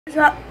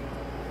So,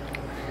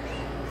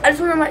 I just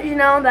want to let you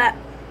know that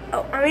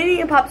I'm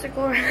eating a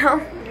popsicle right now,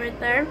 right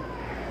there.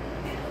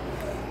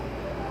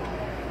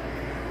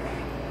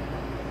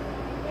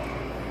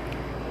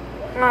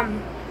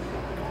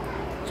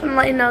 Just want to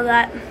let you know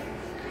that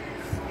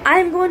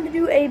I'm going to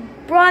do a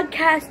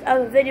broadcast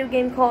of a video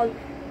game called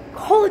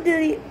Call of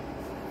Duty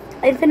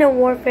Infinite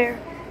Warfare.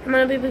 I'm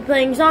going to be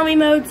playing zombie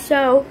mode,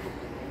 so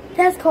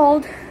that's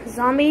called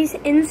Zombies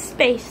in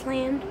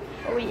Spaceland.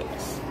 Oh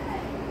yes.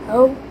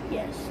 Oh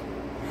yes.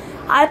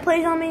 I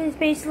play Zombies in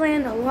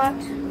Spaceland a lot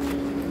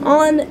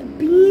on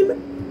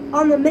Beam,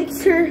 on the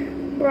Mixer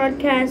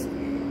broadcast,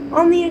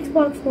 on the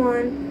Xbox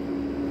One.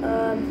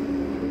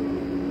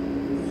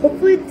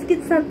 Hopefully this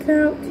gets sent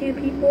out to you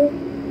people.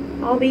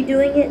 I'll be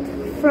doing it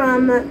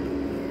from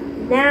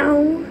now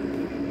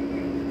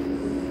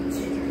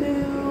to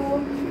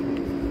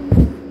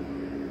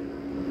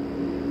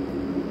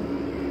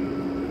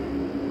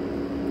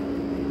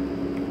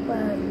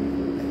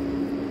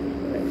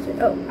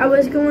I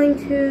was going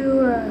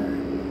to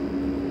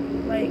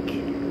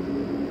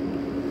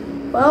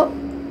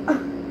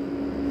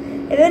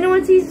if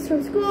anyone sees this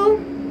from school,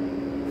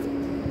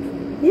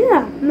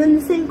 yeah, I'm in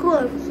the same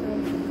clothes.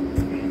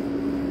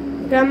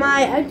 So.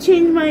 I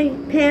changed my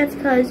pants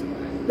because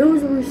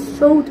those were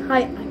so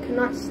tight. I could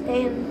not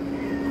stand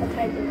how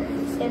tight they were.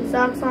 Same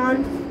socks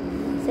on,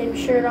 same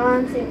shirt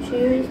on, same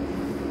shoes.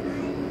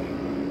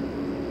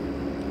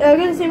 I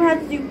got the same hat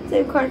to do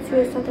same cards too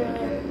as something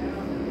earlier.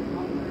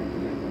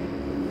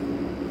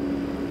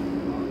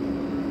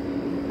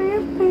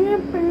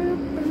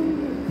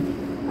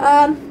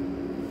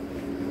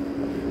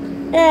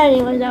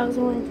 Anyways, I was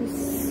going to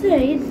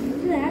say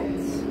that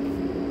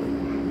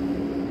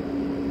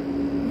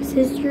my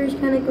sister is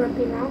kind of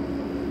grumpy now,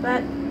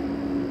 but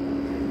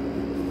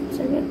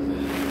second.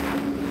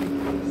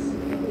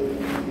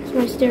 It's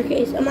my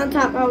staircase. I'm on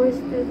top. I always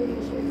do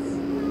video shoots.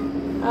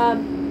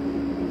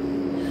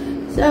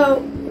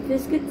 So if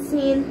this gets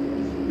seen,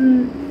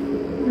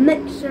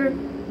 Mixer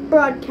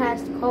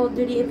broadcast Call of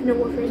Duty Infinite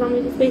Warfare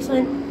Zombies in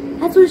Spaceland.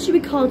 That's what it should be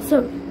called.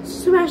 So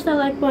smash that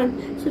like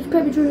button,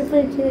 subscribe to join the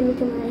fight channel, and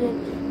come right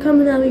in.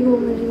 Comment down below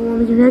what you want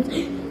me to do next.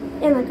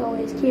 And like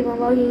always, keep on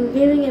vlogging and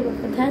gaming. Have a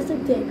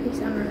fantastic day.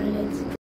 Peace out, redheads.